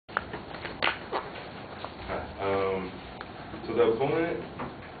So the opponent,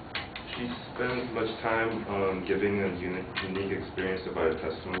 she spends much time giving a unique experience about a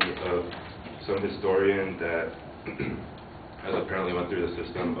testimony of some historian that has apparently went through the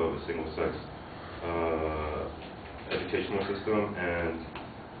system of a single-sex educational system, and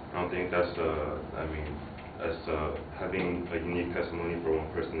I don't think that's having a unique testimony for one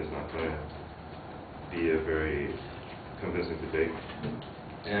person is not going to be a very convincing debate.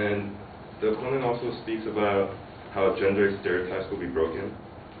 And the opponent also speaks about how gender stereotypes will be broken,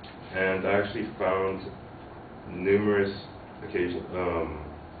 and I actually found numerous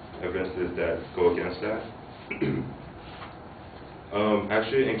evidences that go against that.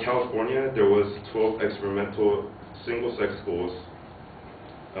 Actually, in California, there was 12 experimental single-sex schools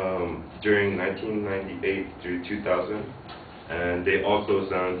during 1998 through 2000, and they all closed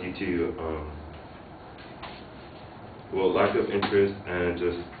down due to lack of interest, and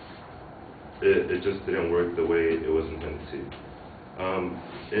it just didn't work the way it was intended to.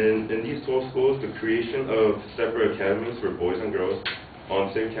 In these 12 schools, the creation of separate academies for boys and girls on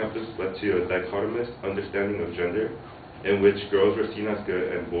the same campus led to a dichotomous understanding of gender, in which girls were seen as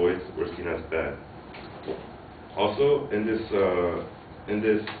good and boys were seen as bad. Also, in these 12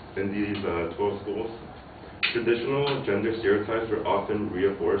 schools, traditional gender stereotypes were often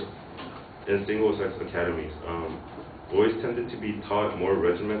reinforced in single-sex academies. Boys tended to be taught more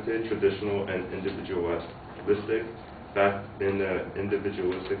regimented, traditional, and individualistic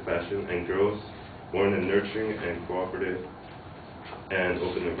fashion, and girls more in a nurturing and cooperative and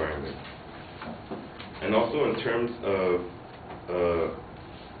open environment. And also in terms of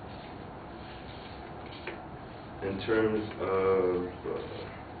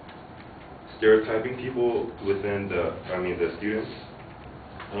stereotyping people within the students,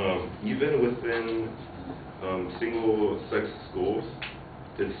 even within single-sex schools,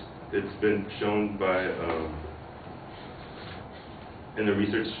 it's been shown by in the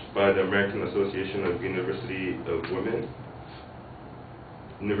research by the American Association of University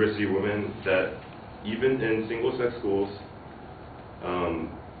Women that even in single-sex schools,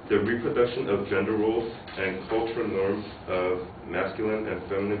 the reproduction of gender roles and cultural norms of masculine and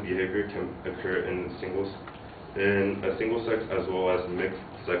feminine behavior can occur in a single-sex as well as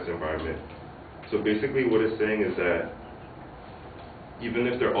mixed-sex environment. So basically what it's saying is that even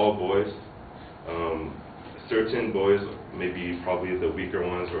if they're all boys, certain boys, maybe probably the weaker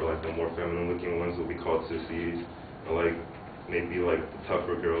ones or like the more feminine-looking ones, will be called sissies, and maybe the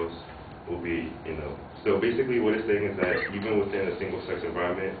tougher girls will be, So basically what it's saying is that even within a single-sex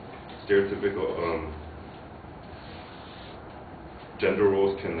environment, stereotypical gender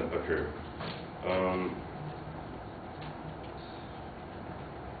roles can occur.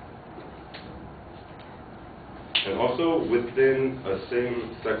 And also within a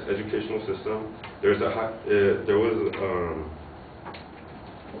same-sex educational system, there is a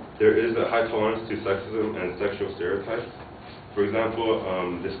high tolerance to sexism and sexual stereotypes. For example,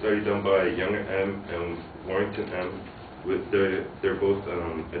 the study done by Younger M. and Warrington M. They're both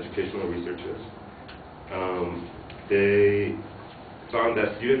educational researchers. They found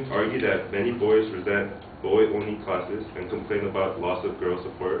that students argue that many boys resent boy-only classes and complain about loss of girl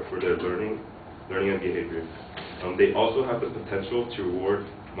support for their learning and behavior. They also have the potential to reward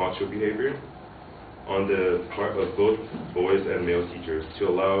macho behavior on the part of both boys and male teachers, to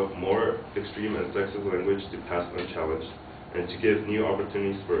allow more extreme and sexist language to pass unchallenged, and to give new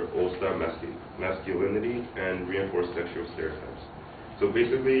opportunities for old-style masculinity and reinforce sexual stereotypes. So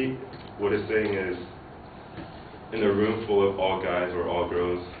basically, what it's saying is, in a room full of all guys or all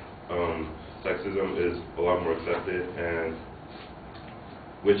girls, sexism is a lot more accepted, and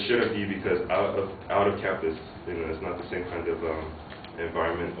which shouldn't be, because out of campus, it's not the same kind of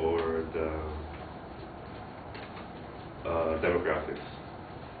environment or the demographics.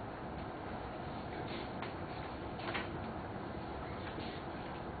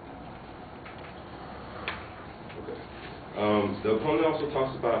 The opponent also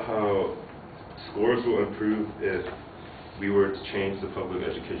talks about how scores will improve if we were to change the public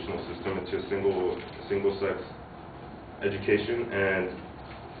educational system into a single-sex education, and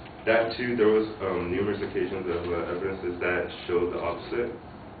that too, there was numerous occasions of evidences that showed the opposite.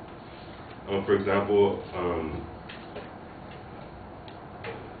 For example,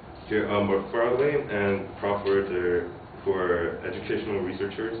 here McFarlane and Crawford, who are educational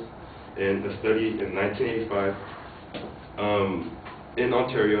researchers, in a study in 1985 in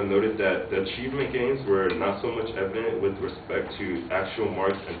Ontario, noted that the achievement gains were not so much evident with respect to actual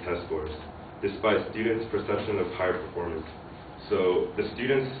marks and test scores, despite students' perception of higher performance. So the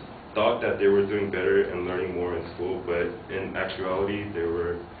students thought that they were doing better and learning more in school, but in actuality,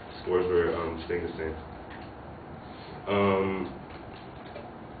 scores were staying the same.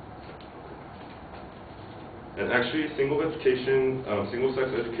 And actually, single-sex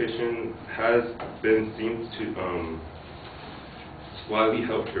education has been seen to slightly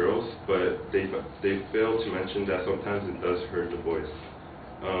help girls, but they fail to mention that sometimes it does hurt the boys.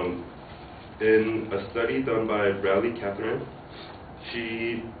 In a study done by Bradley Catherine,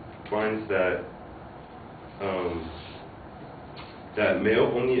 she finds that that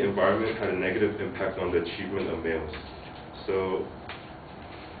male-only environment had a negative impact on the achievement of males. So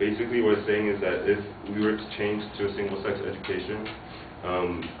basically what it's saying is that if we were to change to a single-sex education,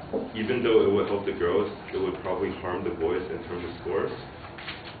 even though it would help the girls, it would probably harm the boys in terms of scores.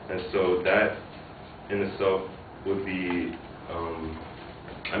 And so that in itself would be,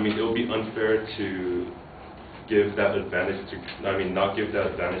 it would be unfair to give that advantage to, not give that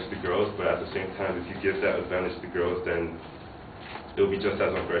advantage to girls, but at the same time, if you give that advantage to girls, then it will be just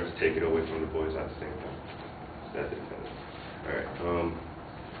as unfair to take it away from the boys at the same time. That's it. Alright.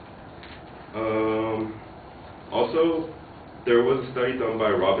 Also, there was a study done by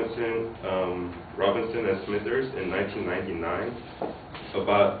Robinson and Smithers in 1999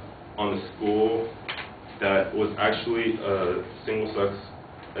 on a school that was actually a single-sex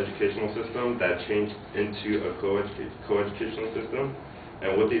educational system that changed into a co-educational system.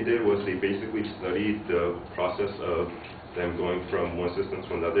 And what they did was they basically studied the process of them going from one system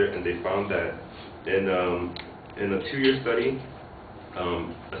to another, and they found that in a 2-year study,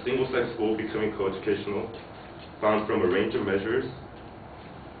 a single-sex school becoming co-educational found from a range of measures,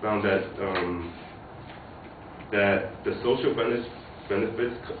 found that that the social benefits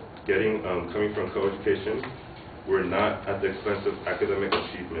coming from co-education were not at the expense of academic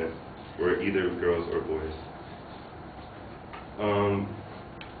achievement for either girls or boys.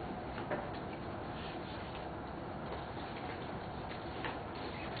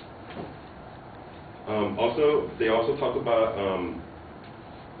 They also talk about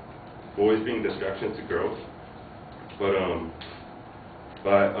boys being distractions to girls, but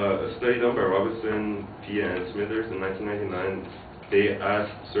by a study done by Robinson, P. and Smithers in 1999, they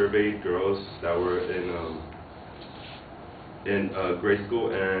surveyed girls that were in grade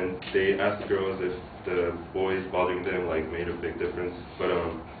school, and they asked the girls if the boys bothering them made a big difference. But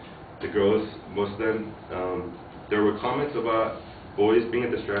the girls, most of them, there were comments about boys being a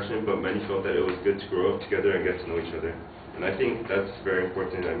distraction, but many felt that it was good to grow up together and get to know each other. And I think that's very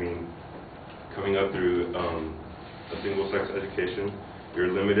important. Coming up through a single-sex education, you're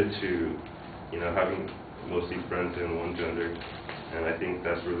limited to, having mostly friends in one gender, and I think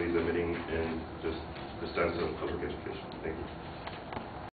that's really limiting in just the sense of public education. Thank you.